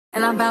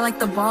And I'm bad like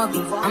the Barbie.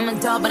 I'm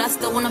a doll, but I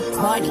still wanna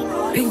party.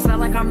 Pink felt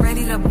like I'm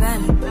ready to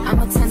bend. I'm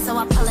a 10, so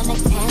I pull in a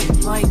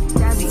 10. Like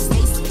Jazzy,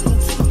 Stacy,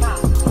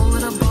 all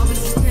of the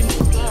Barbies is pretty.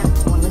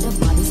 Damn, all of the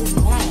Barbies is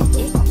bad.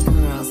 It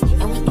girls,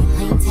 and we ain't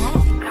playing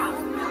tag.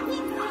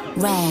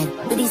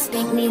 Red, but he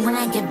spank me when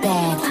I get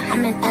back.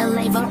 I'm in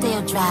LA,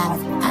 Rodeo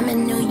Drive. I'm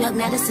in New York,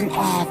 Madison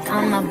Ave.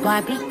 I'm a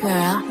Barbie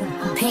girl.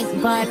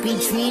 Pink Barbie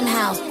dream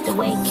house. The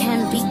way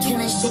Ken be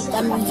killing shit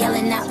got me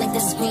yelling out like the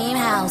scream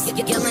house.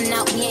 Yelling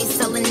out, we ain't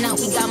selling out.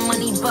 We got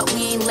money, but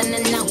we ain't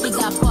lending out. We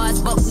got bars,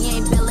 but we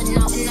ain't billing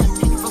out. In that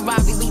pink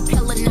Ferrari, we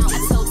pillin' out. I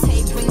told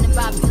Tay, bring the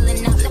vibe,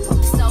 pillin' out.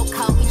 So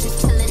cold, we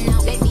just chillin'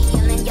 out. Baby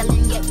yelling,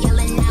 yelling, yep,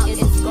 yelling out.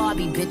 It's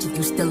Barbie, bitch, if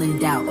you still in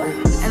doubt.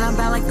 And I'm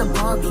bad like the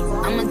Barbie.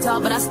 I'm a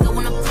doll, but I still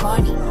wanna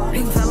party.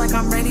 Pink felt like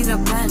I'm ready to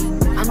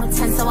bend. I'm a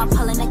 10, so I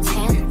pull in a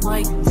 10.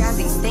 Like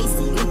Jazzy,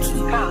 Stacy, Nikki.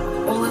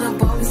 All of the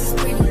Barbies is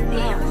pretty.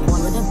 Damn, all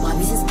of the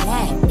Barbies is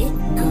bad. It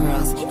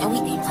girls, and we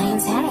ain't playing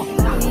tag.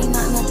 We ain't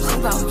nothing to play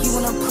about. You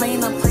wanna play in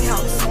the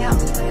playhouse?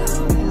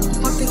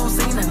 What they gon'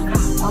 say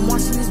now? I'm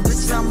watching this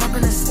bitch, I'm up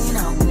in the scene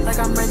now. Like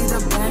I'm ready to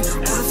bang.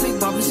 All the fake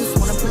Barbies just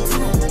wanna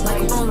pretend.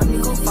 Like, don't let me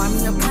go find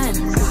me a pen.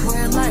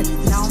 We're in life,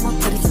 now I'm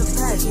up ready to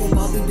bed. She a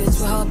Barbie bitch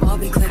with her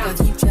Barbie click. I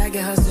keep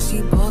dragging her so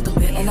she both of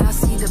it. And I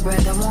see the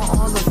bread, I want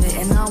all of it.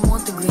 And I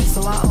want the green,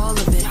 so I all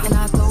of it. And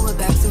I throw it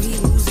back so he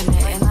losing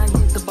it. And I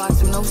get the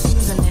box with no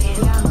shoes in it.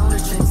 Yeah, I know the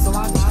trick, so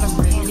I got him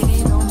rigged. He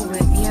ain't know who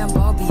it, me and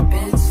Barbie,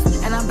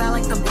 bitch. And I'm bad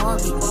like the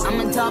Barbie. I'm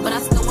a doll, but I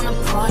still wanna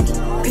party.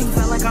 Pink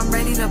felt like I'm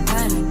ready to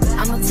bend.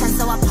 I'm a 10,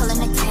 so I pull in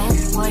a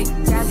 10. Like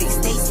Jazzy,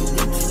 Stacy,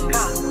 Nikki.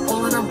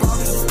 All of the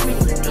Barbies is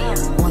pretty. Damn,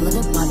 all of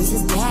the Barbies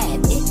is bad.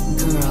 It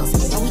girls,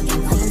 and we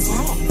ain't playing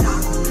tag.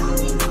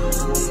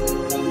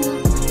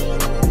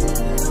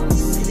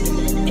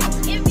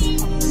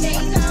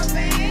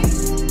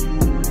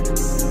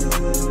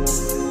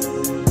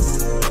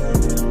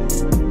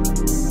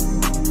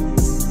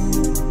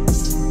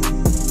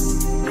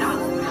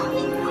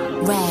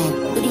 Red,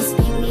 but he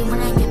spank me when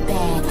I get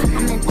back.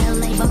 I'm in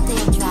LA,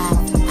 Rodeo Drive.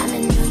 I'm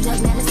in New York,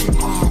 Madison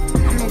Ave.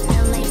 I'm in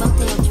LA,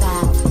 Rodeo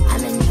Drive.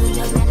 I'm in New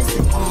York,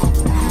 Madison Ave.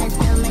 I'm in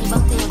LA,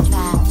 Rodeo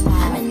Drive.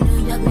 I'm in New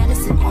York,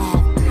 Madison Ave.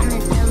 I'm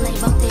in LA,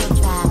 Rodeo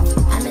Drive.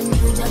 I'm in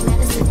New York,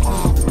 Madison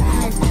Ave.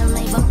 I'm in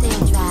LA, Rodeo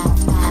Drive.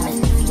 I'm in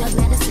New York,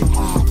 Madison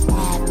Ave.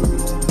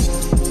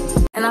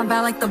 And I'm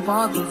bad like the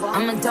Barbie.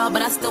 I'm a doll,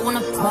 but I still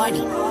wanna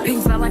party.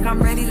 Pink felt like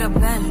I'm ready to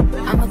bend.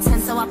 I'm a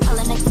 10, so I pull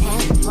in a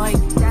 10. Like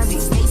Jazzy,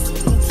 Stacy.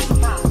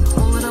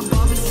 All of the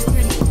Barbies is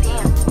pretty.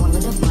 Damn, all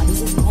of the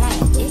Barbies is bad.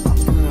 It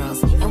girls,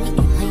 and we ain't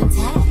playing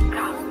tag.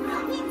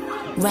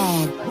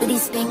 Red, but he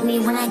spank me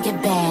when I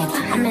get back.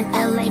 I'm in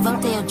LA,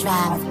 Rodeo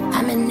Drive.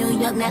 I'm in New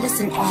York,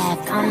 Madison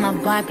Ave. I'm a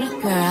Barbie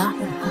girl.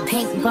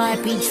 Pink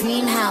Barbie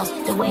dream house.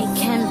 The way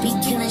Ken be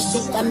killing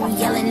shit got me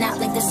yelling out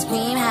like the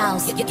scream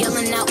house.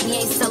 Yelling out, we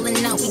ain't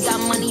selling out. We got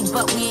money,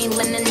 but we ain't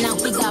lending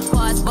out. We got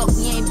bars, but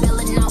we ain't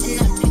billing out. In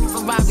that pink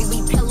Ferrari,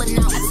 we pillin'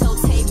 out. I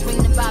told Tay,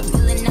 bring the vibe,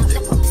 pillin' out.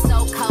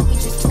 So cold, we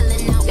just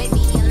chillin' out. Baby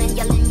yelling,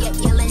 yelling, yep,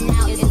 yelling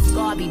out. It's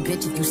Barbie,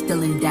 bitch, if you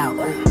still in doubt.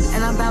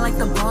 And I'm bad like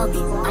the Barbie.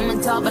 I'm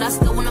a doll, but I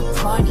still wanna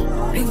party.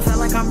 Pink felt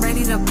like I'm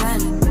ready to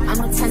bend. I'm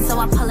a 10, so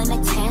I pull in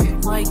a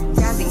 10. Like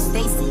Jazzy,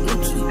 Stacy,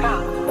 Nikki.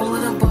 All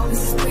of the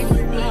Barbies is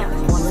pretty.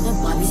 Damn, all of the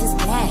Barbies is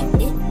bad.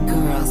 It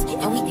girls,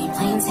 and we ain't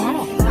playing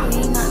tag.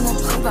 We ain't nothing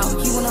to play about.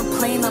 You wanna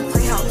play in the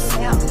playhouse?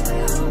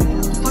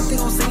 What they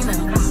gon' say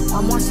now?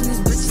 I'm watching this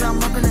bitch, I'm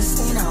up in the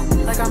scene now.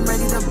 Like I'm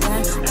ready to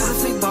bang. All the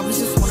fake Barbies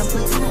just wanna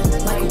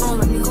pretend. Like, don't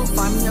let me go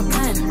find me a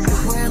pen.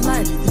 We're in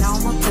life, now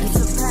I'm up ready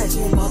to bed.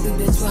 She a Barbie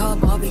bitch with her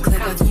Barbie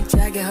click. I keep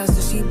dragging her so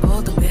she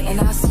both of it. And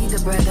I see the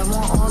bread, I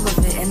want all of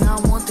it. And I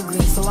want the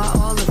green, so I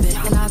all of it.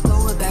 And I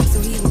throw it back so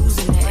he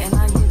losing it. And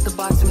I get the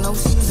box with no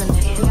shoes in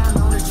it. Yeah, I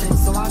know the trick,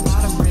 so I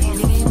got him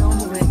rigged. He ain't know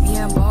who it, me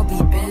and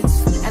Barbie, bitch.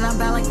 And I'm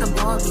bad like the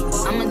Barbie.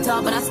 I'm a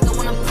doll, but I still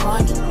wanna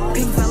party.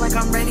 Pink felt like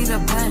I'm ready to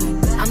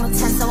bend. I'm a 10,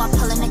 so I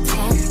pull in a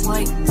 10.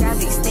 Like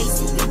Jazzy,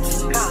 Stacy,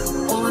 Nikki.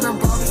 All of the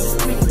Barbies is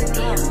pretty.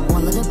 Damn,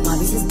 all of the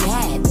Barbies is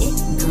bad. It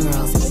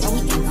girls, and we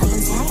ain't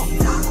playing tag.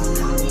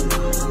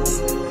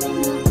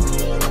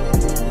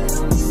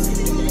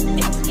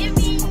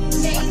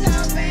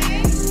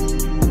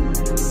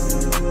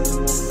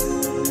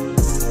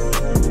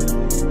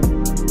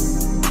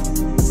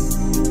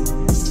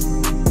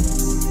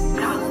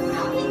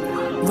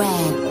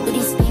 Red, but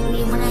he spank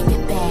me when I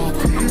get back.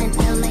 I'm in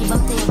LA,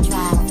 Rodeo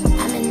Drive.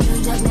 I'm in New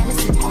York,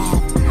 Madison Ave.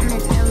 I'm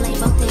in LA,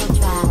 Rodeo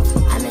Drive.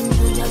 I'm in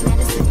New York,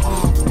 Madison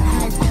Ave.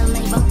 I'm in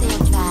LA, Rodeo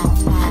Drive.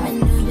 I'm in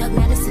New York,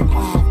 Madison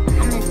Ave.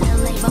 I'm in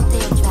LA,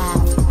 Rodeo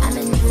Drive. I'm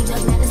in New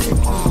York, Madison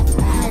Ave.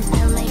 I'm in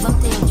LA,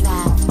 Rodeo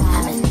Drive.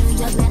 I'm in New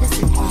York,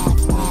 Madison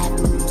Ave.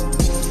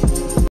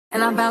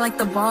 And I'm bad like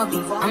the Barbie.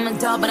 I'm a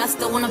doll, but I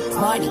still wanna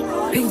party.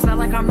 Pink felt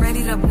like I'm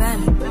ready to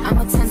bend. I'm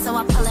a 10, so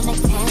I pull in a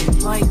 10.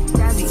 Like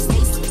Jazzy,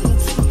 Stacy,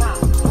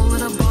 all of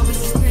the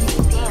Barbies is pretty.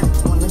 Damn,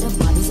 all of the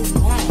Barbies is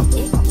bad.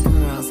 It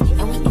girls,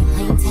 and we ain't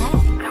playing tag.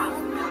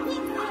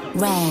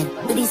 Red,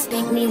 but he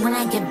spank me when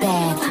I get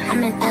back.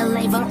 I'm in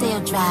LA, Rodeo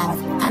Drive.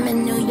 I'm in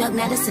in New York,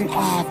 Madison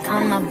Ave.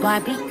 I'm a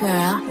Barbie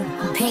girl,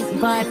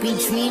 pink Barbie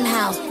dream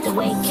house. The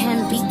way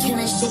Kim be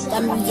killing shit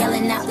got me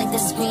yelling out like the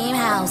Scream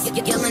House.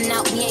 Yelling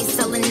out, we ain't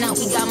selling out.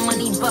 We got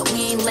money, but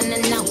we ain't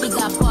lending out. We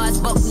got bars,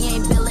 but we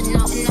ain't billing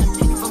out. In that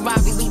pink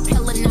Ferrari, we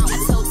pillin' out. I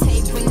told Tay,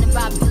 bring the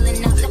Bob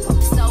Dylan out.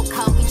 So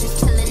cold, we just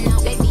chillin'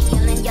 out. Baby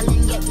yelling,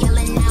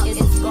 yelling out.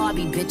 It's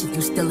Barbie, bitch, if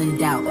you still in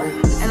doubt.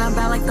 And I'm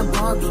bad like the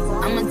Barbie.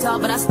 I'm a doll,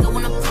 but I still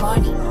wanna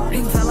party.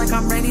 Pink felt like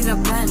I'm ready to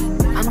bend.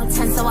 I'm a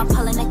 10, so I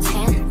pull in a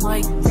 10.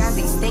 Like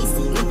Gabby,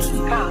 Stacy, Nikki.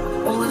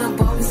 All of the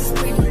Barbies is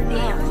pretty.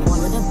 Damn. All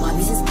of the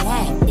Barbies is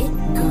bad. It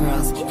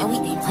girls, and we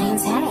ain't playing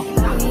tag.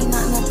 We ain't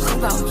nothing to play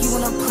about. You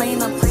wanna play in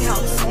the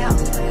playhouse?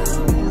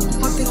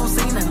 What they gon'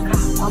 say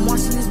now? I'm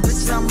watching this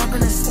bitch, I'm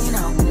rubbing a stain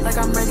out. Like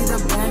I'm ready to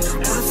bend.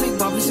 All the fake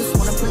Barbies just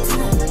wanna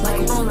pretend.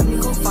 Like, oh, let me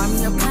go find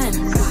me a pen.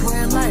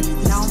 Where it led,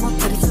 now I'ma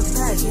put it to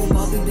bed. She a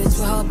Barbie bitch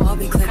with her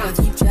Barbie clip. I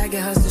keep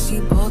dragging her so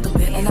she bald a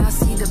bit. And I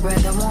see the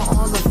bread, I want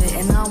all of it.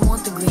 And I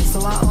want the green,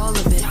 so I all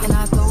of it. And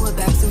I throw it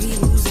back so he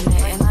losing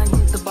it. And I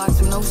get the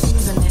box with no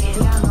shoes in it.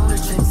 Yeah, I know the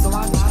trick, so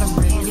I got him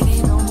rigged. It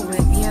ain't over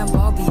with, me and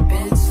Barbie,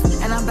 bitch.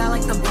 And I'm bad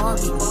like the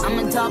Barbie. I'm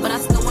a doll, but I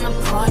still wanna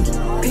party.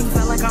 Pink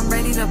felt like I'm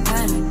ready to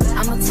bend.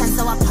 I'm a 10,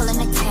 so I pull in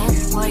a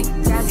 10. Like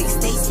Gabby,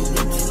 Stacy,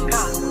 Nikki.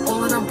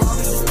 All of the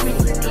Barbies is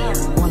pretty. Damn.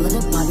 All of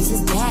the Barbies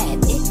is bad.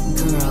 It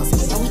girls,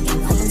 and we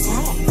ain't playing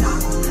tag.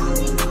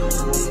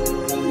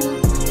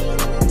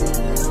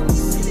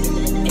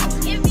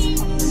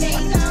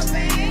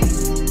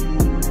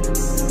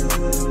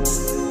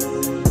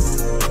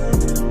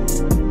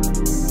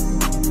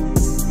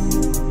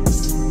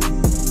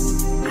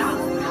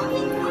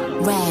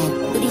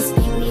 Red, but he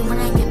spank me when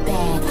I get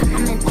back.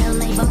 I'm in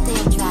LA,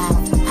 Rodeo Drive.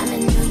 I'm in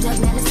New York,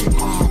 Madison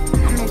Ave.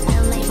 I'm in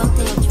LA,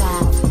 Rodeo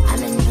Drive.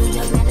 I'm in New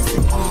York,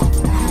 Madison Ave.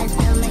 I'm in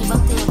LA,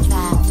 Rodeo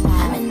Drive.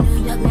 I'm in New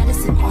York,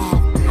 Madison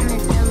Ave. I'm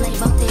in LA,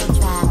 Rodeo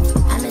Drive.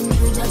 I'm in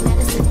New York,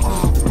 Madison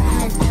Ave.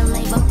 I'm in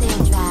LA, Rodeo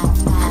Drive.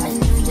 I'm in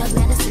New York,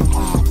 Madison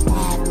Ave.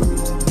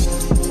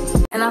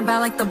 And I'm bad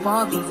like the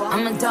Barbie.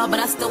 I'm a doll, but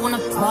I still wanna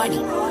party.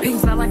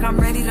 Pink felt like I'm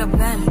ready to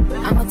bend.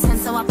 I'm a 10,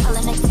 so I pull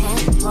in a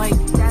 10. Like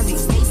Gabby,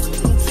 Stacy.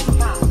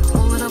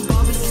 All of the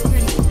Barbies is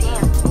pretty.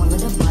 Damn. All of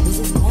the Barbies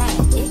is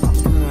bad. It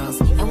girls,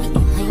 and we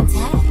ain't playing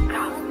tag.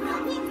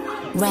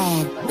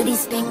 Red, but he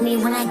spank me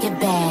when I get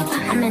back.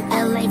 I'm in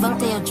LA,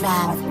 Rodeo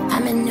Drive.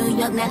 I'm in New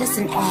York,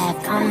 Madison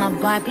Ave. I'm a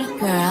Barbie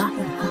girl,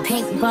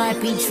 pink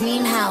Barbie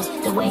dream house.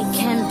 The way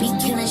Kim be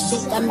killing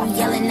shit got me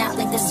yelling out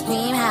like the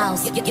Scream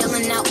House.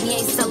 Yelling out, we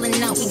ain't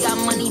selling out. We got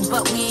money,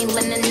 but we ain't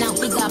lending out.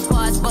 We got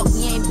bars, but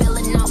we ain't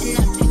billing out. In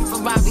that pink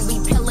Ferrari, we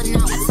pillin'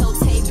 out. I told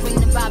Tay, bring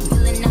the Bob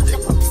Dylan out.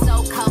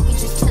 So cold, we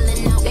just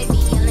chillin' out. Baby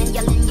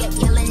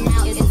yelling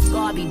out. It's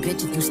Barbie,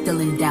 bitch, if you still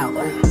in doubt.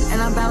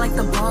 And I'm bad like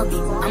the Barbie.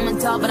 I'm a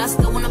doll, but I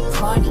still wanna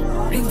party.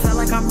 Pink felt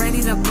like I'm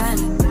ready to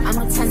bend. I'm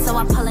a 10, so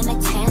I pull in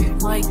a 10.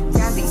 Like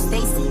Gabby,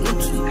 Stacy,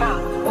 Nikki.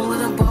 All of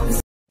the Barbies.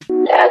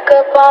 Back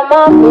up on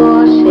my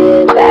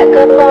bullshit, back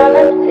up on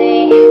the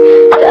scene.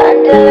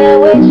 Done dealing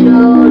with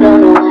you,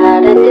 don't know how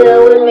to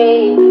deal with me.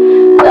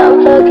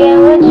 Done fucking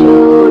with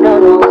you,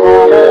 don't know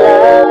how to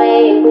love me.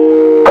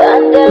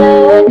 Done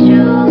dealing with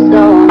you,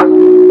 so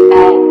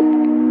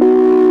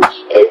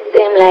it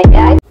seemed like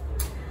I.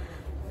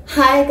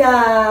 Hi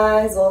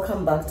guys,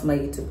 welcome back to my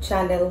YouTube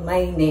channel.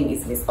 My name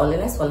is Miss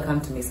Holiness. Welcome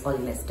to Miss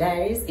Holiness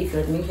Diaries. If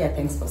you're new here,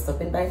 thanks for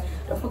stopping by.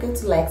 Don't forget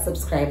to like,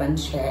 subscribe and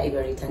share. If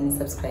you're a returning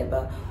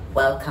subscriber,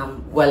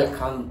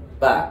 welcome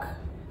back.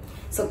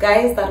 So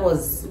guys, that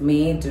was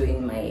me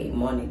doing my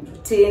morning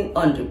routine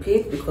on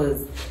repeat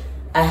because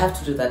I have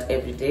to do that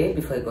every day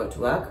before I go to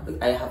work.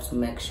 I have to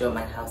make sure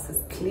my house is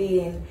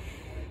clean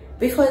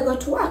before I go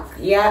to work.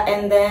 Yeah,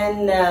 and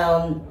then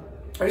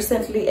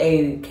recently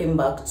I came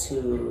back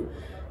to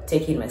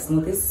taking my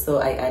smoothies, so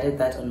I added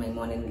that on my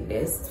morning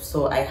list.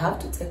 So I have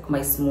to take my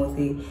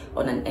smoothie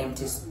on an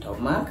empty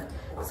stomach.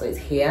 So it's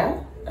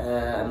here.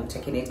 I'm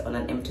taking it on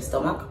an empty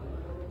stomach.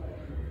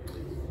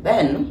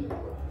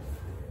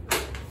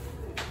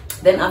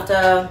 Then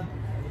after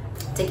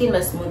taking my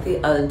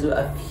smoothie, I'll do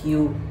a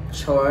few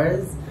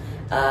chores.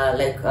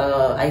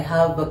 I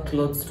have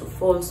clothes to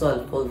fold, so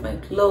I'll fold my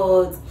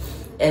clothes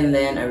and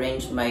then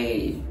arrange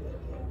my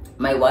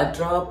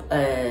wardrobe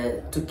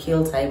to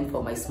kill time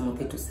for my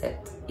smoothie to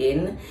set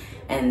in.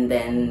 And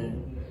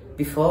then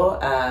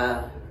before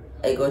I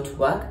go to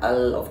work,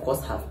 I'll of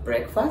course have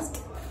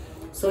breakfast.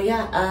 So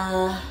yeah,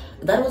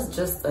 that was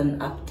just an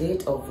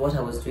update of what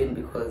I was doing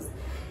because,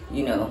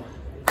 you know,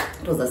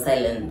 it was a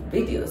silent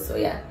video. So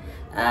yeah,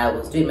 I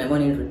was doing my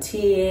morning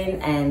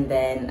routine and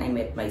then I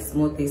made my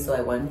smoothie. So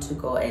I want to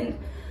go and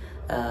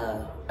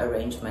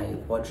arrange my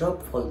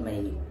wardrobe, fold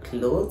my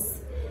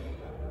clothes,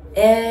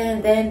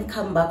 and then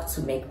come back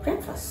to make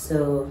breakfast.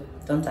 So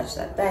don't touch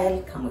that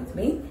dial, come with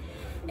me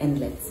and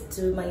let's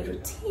do my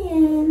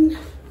routine.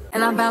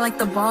 And I'm bad like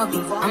the Barbie.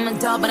 I'm a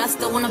doll, but I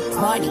still wanna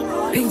party.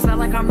 Pink felt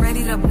like I'm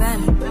ready to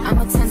bend. I'm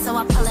a 10, so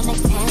I pull in a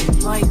 10.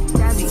 Like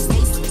Gabby,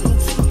 Stacy,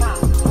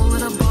 all of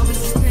the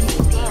Barbies is pretty.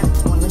 Damn.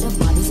 All of the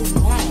Barbies is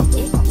bad.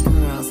 It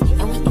girls,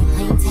 and we ain't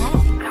playing tag.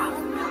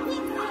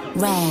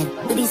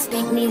 Red, but he's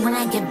spank me when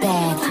I get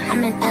back.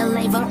 I'm in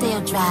LA, Rodeo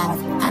Drive.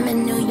 I'm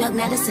in New York,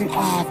 Madison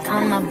Ave.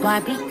 I'm a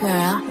Barbie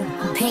girl,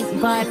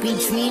 pink Barbie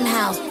dream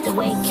house. The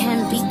way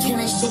Ken be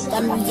killing shit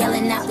got me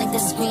yelling out like the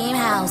Scream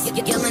House.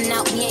 Yelling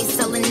out, we ain't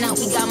selling out.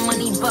 We got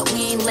money, but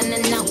we ain't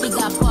lending out. We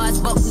got bars,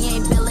 but we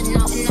ain't billing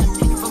out. In that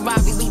pink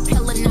Ferrari, we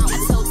pilling out. I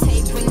told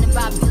Tay, bring the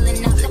vibe,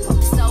 billing out.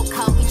 So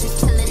cold, we just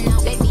chilling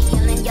out. Baby,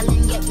 yelling,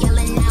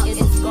 yelling out.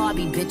 It's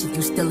Barbie, bitch, if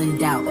you still in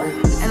doubt.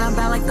 And I'm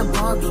bad like the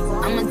Barbie.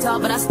 I'm a doll,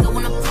 but I still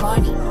wanna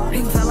party.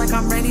 Pink felt like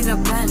I'm ready to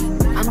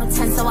bend. I'm a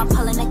 10, so I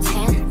pull in a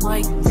 10.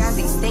 Like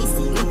Gabby,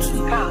 Stacy, Nikki.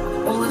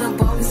 All of the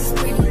Barbies is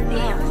pretty.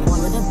 Damn.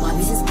 All of the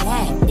Barbies is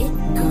bad. It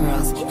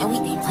girls, and we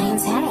ain't playing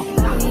tag.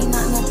 We ain't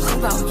nothing to play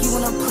about. You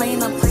wanna play in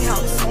the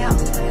playhouse?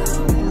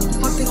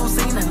 What they gon'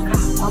 say now?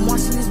 I'm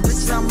watching these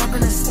bitches, I'm up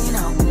in the scene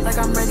now. Like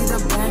I'm ready to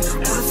bend.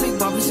 All the fake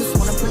Barbies just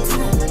wanna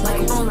pretend.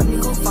 Like, don't let me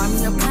go find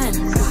me a pen.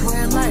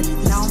 Wearing lead,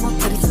 now I'm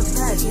up ready to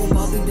bed. She a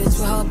Barbie bitch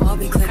with her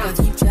Barbie click. I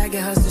keep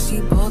dragging her so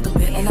she bald a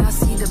bit. And I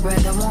see the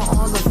bread, I want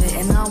all of it.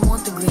 And I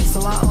want the green,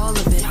 so I all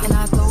of it. And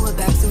I throw it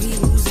back so he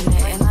losing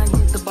it. And I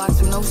get the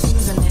box with no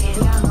shoes in it.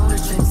 Yeah, I know the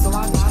trick, so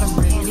I got him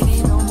rigged. It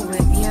ain't over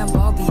with, me and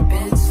Barbie,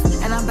 bitch.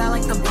 And I'm bad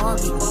like the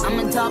Barbie. I'm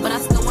a doll, but I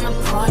still wanna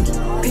party.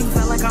 Pink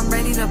felt like I'm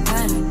ready to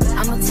bend.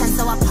 I'm a 10,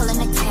 so I pull in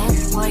a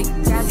 10. Like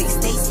Gabby,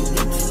 Stacy,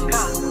 Nikki.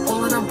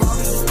 All of the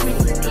Barbies is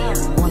pretty. Damn.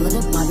 All of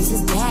the Barbies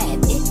is bad.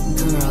 It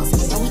girls,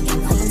 and we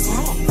ain't playing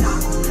tag.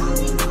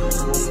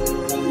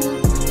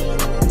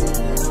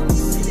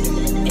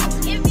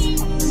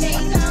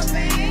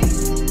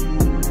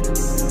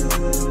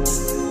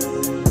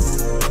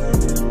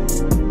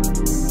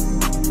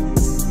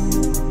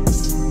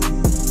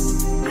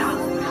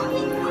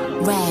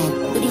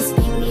 Red, but he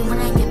spank me when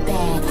I get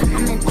back.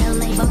 I'm in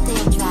LA,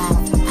 Rodeo Drive.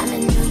 I'm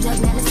in New York,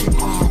 Madison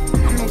Ave.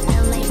 I'm in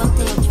LA,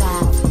 Rodeo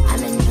Drive.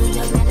 I'm in New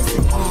York,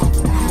 Madison Ave.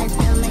 I'm in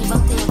LA,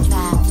 Rodeo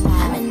Drive.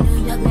 I'm in New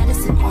York,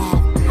 Madison Ave.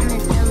 I'm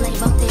in LA,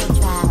 Rodeo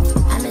Drive.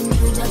 I'm in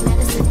New York,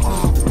 Madison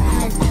Ave.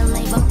 I'm in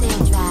LA, Rodeo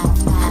Drive.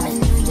 I'm in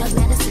New York,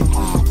 Madison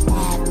Ave.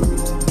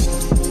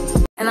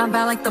 And I'm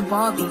bad like the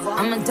Barbie.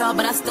 I'm a doll,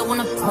 but I still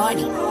wanna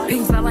party.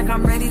 Pink felt like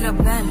I'm ready to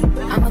bend.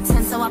 I'm a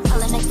 10, so I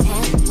pull in a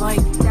 10.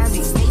 Like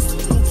Gabby, Stacy,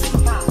 Nikki.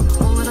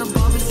 All of the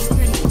Barbies is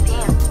pretty.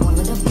 Damn. All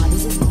of the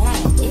Barbies is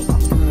bad. It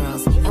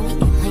girls, and we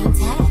ain't playing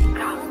tag.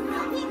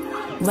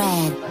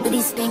 Red, but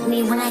he spank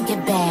me when I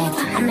get back.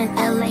 I'm in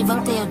LA,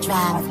 Rodeo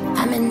Drive.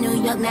 I'm in New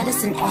York,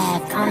 Madison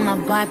Ave. I'm a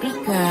Barbie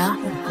girl,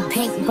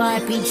 pink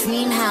Barbie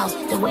dream house.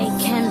 The way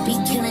Ken be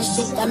killing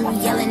shit got me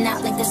yelling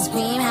out like the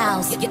Scream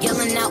House.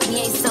 Yelling out, we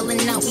ain't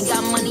selling out. We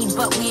got money,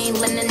 but we ain't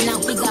lending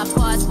out. We got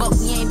bars, but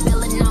we ain't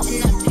billing out.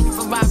 In that pink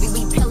Ferrari,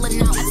 we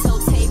pilling out. I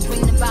told Tay,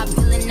 bring the vibe,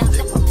 billing out.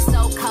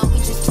 So cold, we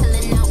just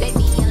chilling out.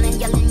 Baby, yelling,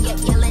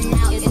 yelling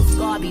out. It's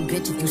Barbie,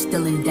 bitch, if you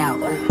still in doubt.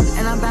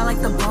 And I'm bad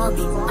like the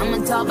Barbie. I'm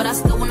a doll, but I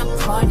still wanna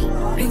party.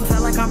 Pink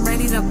felt like I'm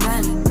ready to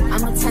bend.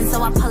 I'm a 10,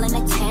 so I pull in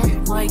a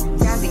 10. Like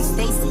Gabby,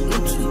 Stacy,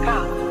 Nikki.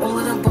 All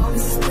of the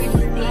Barbies is pretty.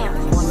 Damn.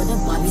 All of the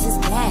Barbies is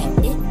bad.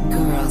 It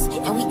girls,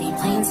 and we ain't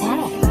playing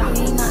tag.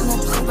 We ain't nothing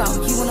to play about.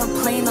 You wanna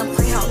play in the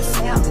playhouse?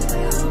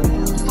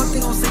 What they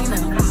gon' say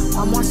now?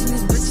 I'm watching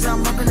these bitches,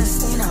 I'm up in the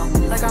scene now.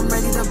 Like I'm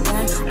ready to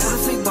bend. All the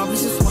fake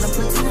Barbies just wanna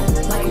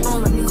pretend. Like,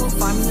 don't let me go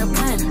find me a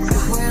pen.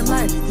 Wearing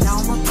lead, now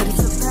I'm up ready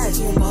to bed.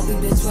 She a Barbie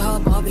bitch with her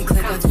Barbie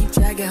click. I keep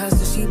dragging her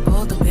so she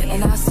bald a bit.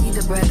 And I see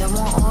the bread, I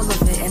want all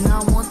of it. And I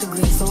want the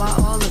green, so I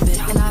all of it.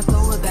 And I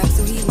throw it back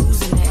so he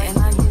losing it. And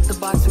I get the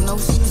box with no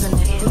shoes in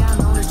it. Yeah, I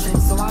know the trick,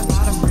 so I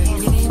got him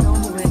rigged. It ain't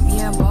over with, me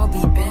and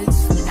Barbie, bitch.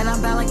 And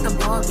I'm bad like the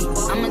Barbie.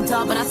 I'm a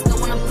doll, but I still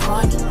wanna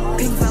party.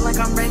 Pink felt like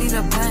I'm ready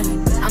to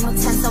bend. I'm a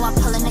 10, so I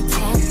pull in a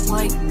 10.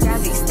 Like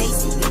Gabby,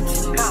 Stacy,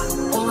 Nikki.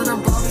 All of the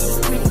Barbies is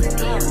pretty.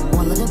 Damn.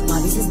 All of the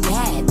Barbies is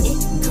bad. It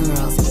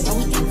girls, and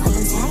we ain't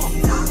playing tag.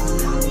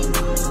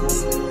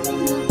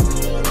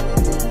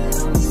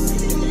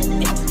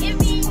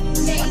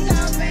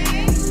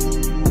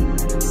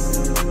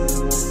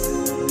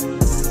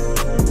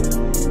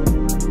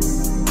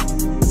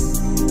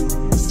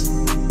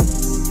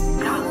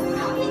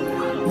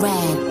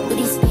 Red, but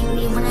he spank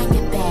me when I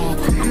get back.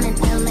 I'm in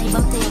LA,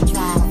 Rodeo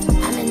Drive.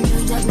 I'm in New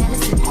York,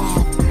 Madison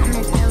Ave. I'm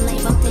in LA,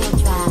 Rodeo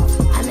Drive.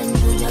 I'm in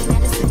New York,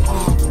 Madison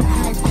Ave.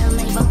 I'm in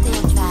LA,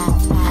 Rodeo Drive.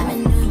 I'm in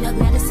New York,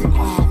 Madison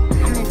Ave.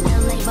 I'm in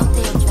LA,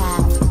 Rodeo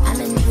Drive. I'm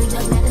in New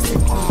York,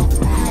 Madison Ave.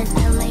 I'm in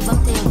LA,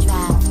 Rodeo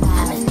Drive.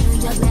 I'm in New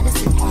York,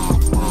 Madison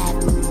Ave.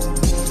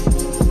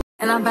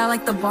 And I'm bad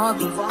like the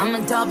Barbie. I'm a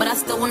doll, but I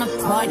still wanna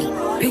party.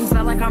 Pink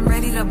felt like I'm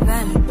ready to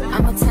bend.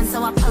 I'm a 10,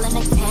 so I pull in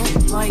a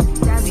 10. Like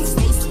Gabby,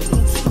 Stacy,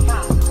 Nikki.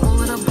 All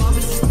of the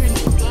Barbies is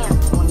pretty. Damn.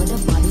 All of the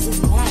Barbies is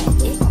bad.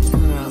 It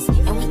girls,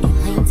 and we ain't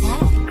playing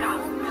tag.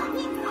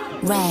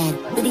 Red,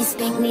 but he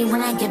spank me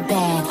when I get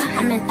back.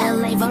 I'm in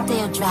LA,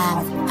 Rodeo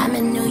Drive. I'm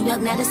in New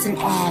York, Madison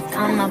Ave.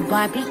 I'm a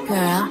Barbie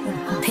girl,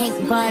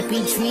 pink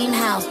Barbie dream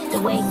house. The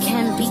way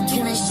Ken be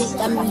killing shit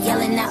got me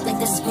yelling out like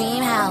the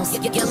Scream House.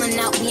 Yelling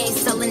out, we ain't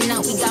selling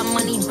out. We got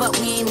money, but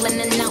we ain't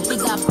lending out. We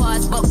got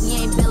bars, but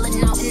we ain't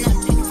billing out. In that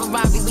pink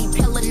Ferrari, we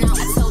pilling out.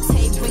 I told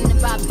Tay, bring the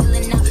vibe,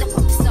 billing out.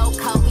 So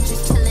cold, we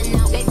just chilling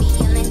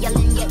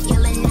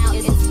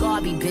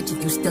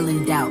if you still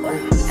in doubt.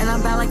 And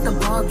I'm bad like the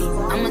Barbie.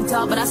 I'm a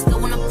doll, but I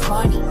still wanna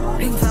party.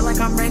 Pink felt like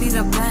I'm ready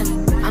to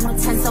bend. I'm a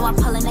 10, so I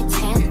pull in a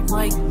 10.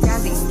 Like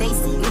Jazzy,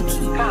 Stacy,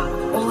 Nikki.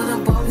 All of the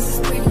Barbies is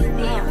pretty.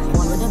 Damn.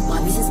 All of the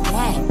Barbies is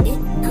bad. It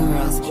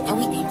girls, and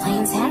we ain't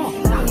playing tag.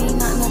 We ain't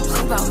nothing to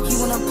play about. You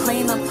wanna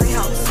play in the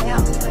playhouse?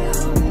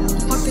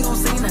 What they gon'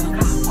 say now?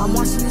 I'm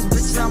watching these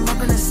bitches, I'm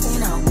up in the scene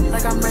now.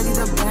 Like I'm ready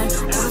to bend.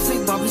 All the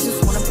fake Barbies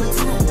just wanna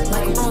pretend.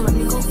 Like, oh, let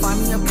me go find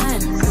me a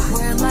pen.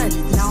 Where it led,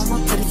 now I'ma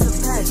put it to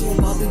bed. She a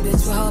Barbie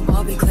bitch with her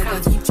Barbie clip. I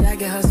keep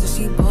dragging her so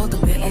she bald a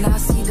bit. And I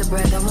see the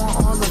bread, I want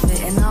all of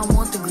it. And I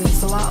want the green,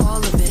 so I all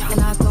of it. And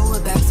I throw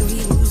it back so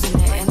he losing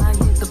it. And I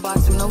get the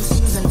box with no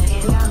shoes in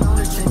it. Yeah, I know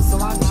the trick, so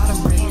I got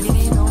him brick. It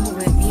ain't over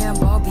it, me and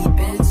Barbie,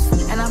 bitch.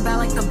 And I'm bad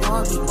like the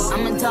Barbie.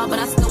 I'm a doll, but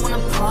I still wanna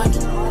party.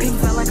 Pink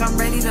felt like I'm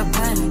ready to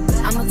bend.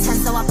 I'm a 10,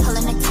 so I pull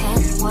in a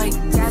 10. Like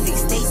Jazzy,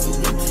 Stacy,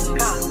 Nikki.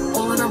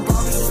 All of the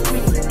Barbies is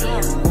pretty.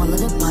 Damn. All of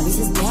the Barbies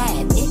is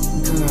bad. It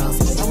girls,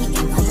 and we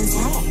ain't playing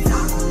tag.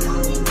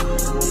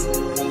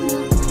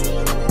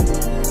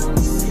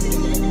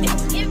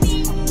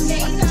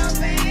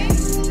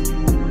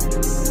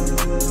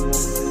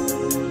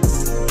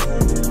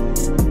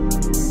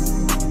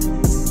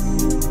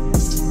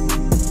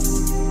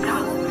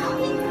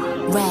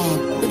 Red,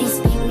 but he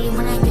spank me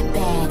when I get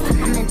back.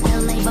 I'm in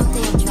LA,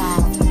 Rodeo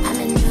Drive. I'm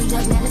in New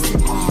York,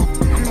 Madison Ave.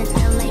 I'm in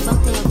LA,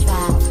 Rodeo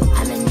Drive.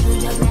 I'm in New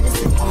York,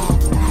 Madison Ave.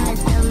 I'm in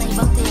LA,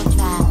 Rodeo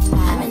Drive.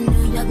 I'm in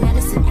New York,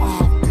 Madison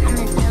Ave. I'm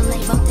in LA,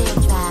 Rodeo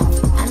Drive.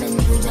 I'm in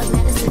New York,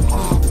 Madison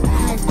Ave.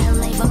 I'm in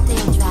LA,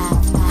 Rodeo Drive.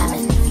 I'm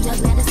in New York,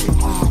 Madison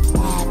Ave.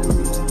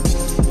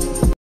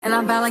 And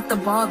I'm bad like the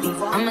Barbie.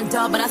 I'm a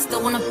doll, but I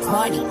still wanna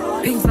party.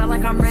 Pink felt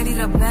like I'm ready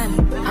to bend.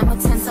 I'm a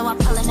 10, so I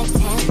pull in a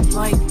 10.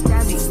 Like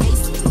Jazzy,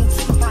 Stacy,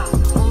 Nikki.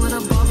 All of the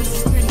Barbies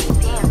is pretty.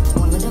 Damn.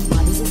 All of the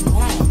Barbies is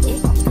bad.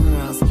 It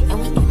girls, and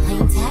we ain't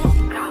playing tag.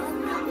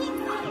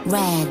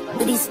 Red,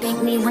 but he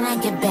spank me when I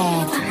get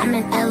back. I'm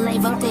in LA,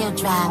 Rodeo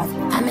Drive.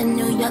 I'm in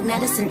New York,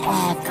 Madison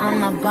Ave.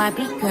 I'm a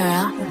Barbie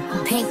girl.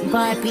 Pink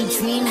Barbie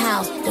dream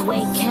house. The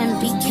way Ken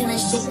be killing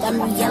shit got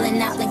me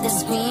yelling out like the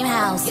scream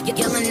house.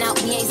 Yelling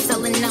out, we ain't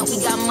selling out. We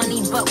got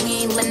money, but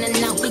we ain't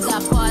lending out. We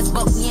got bars,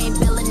 but we ain't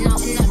billing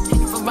out. In that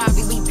pink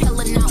Ferrari, we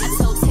pillin' out. I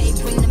told Tay,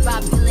 bring the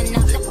vibe, billing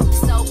out.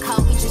 So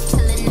cold, we just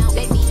chillin' out.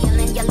 Baby,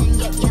 yelling, yelling,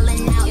 yet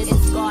yelling out.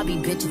 It's Barbie,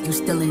 bitch, if you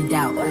still in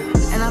doubt.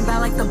 And I'm bad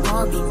like the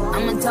Barbie.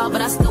 I'm a doll,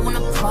 but I still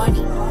wanna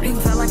party. Pink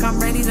felt like I'm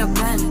ready to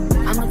bend.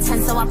 I'm a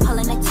 10, so I pull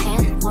in a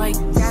 10. Like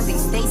Jazzy,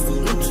 Stacy,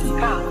 Nikki.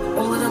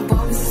 All of the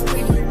Barbies is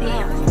pretty.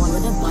 Damn. All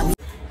of the Barbies.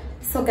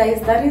 So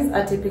guys, that is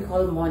a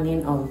typical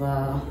morning of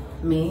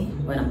me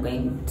when I'm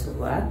going to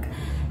work.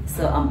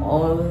 So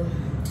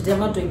today I'm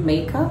not doing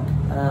makeup.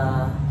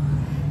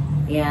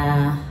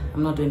 Yeah,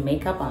 I'm not doing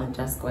makeup. I'm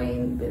just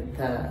going with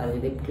a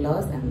lip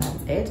gloss and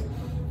that's it.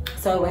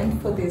 So I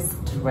went for this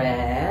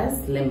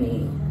dress. Let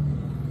me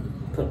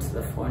put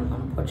the phone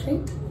on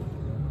portrait.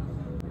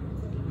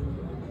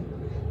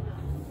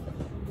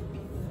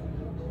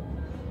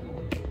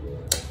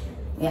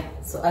 Yeah,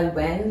 so I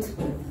went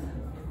with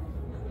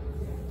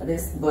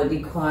this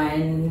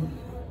bodycon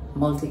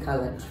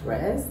multicolored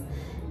dress,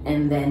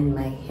 and then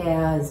my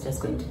hair is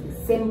just going to be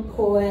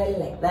simple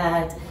like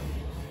that.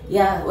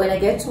 Yeah, when I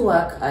get to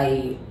work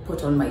I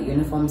put on my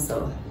uniform,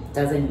 so it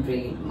doesn't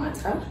really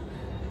matter.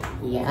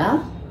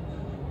 Yeah.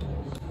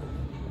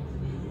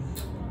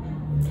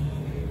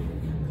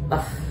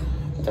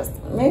 Just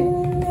a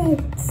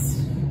minute.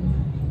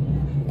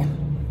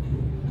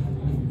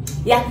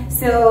 Yeah,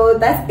 so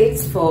that's it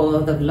for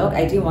the vlog.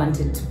 I didn't want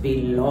it to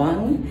be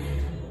long.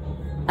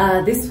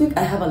 This week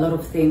I have a lot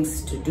of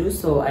things to do,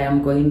 so I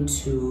am going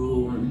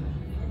to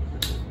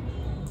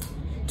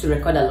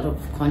record a lot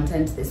of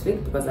content this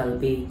week because I'll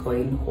be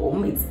going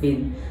home. It's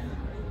been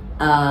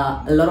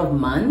a lot of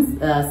months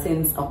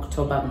since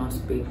October I've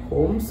not been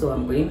home, so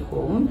I'm going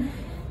home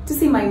to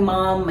see my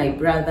mom, my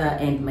brother,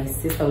 and my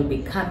sister will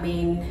be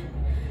coming.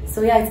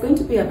 So yeah, it's going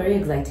to be a very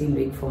exciting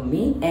week for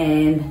me.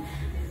 And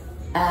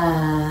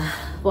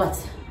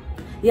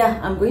yeah,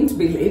 I'm going to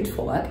be late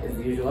for work as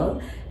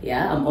usual.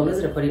 Yeah, I'm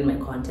always recording my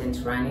content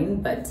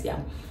running, but yeah.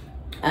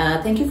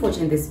 Thank you for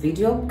watching this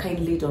video.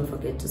 Kindly don't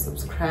forget to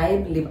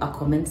subscribe, leave a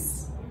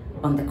comments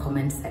on the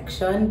comment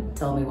section.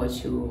 Tell me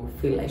what you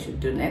feel I should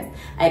do next.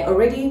 I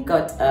already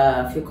got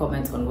a few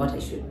comments on what I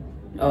should,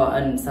 or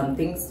on some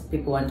things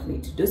people want me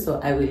to do, so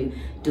I will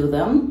do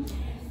them.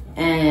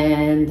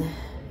 And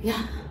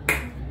yeah,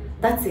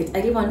 that's it.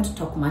 I didn't want to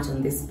talk much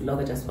on this vlog.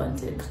 I just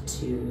wanted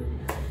to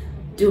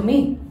do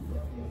me.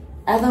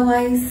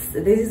 Otherwise,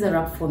 this is a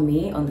wrap for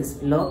me on this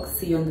vlog.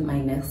 See you on my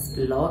next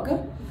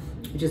vlog,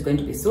 which is going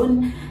to be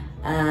soon.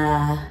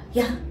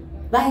 Yeah,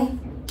 bye.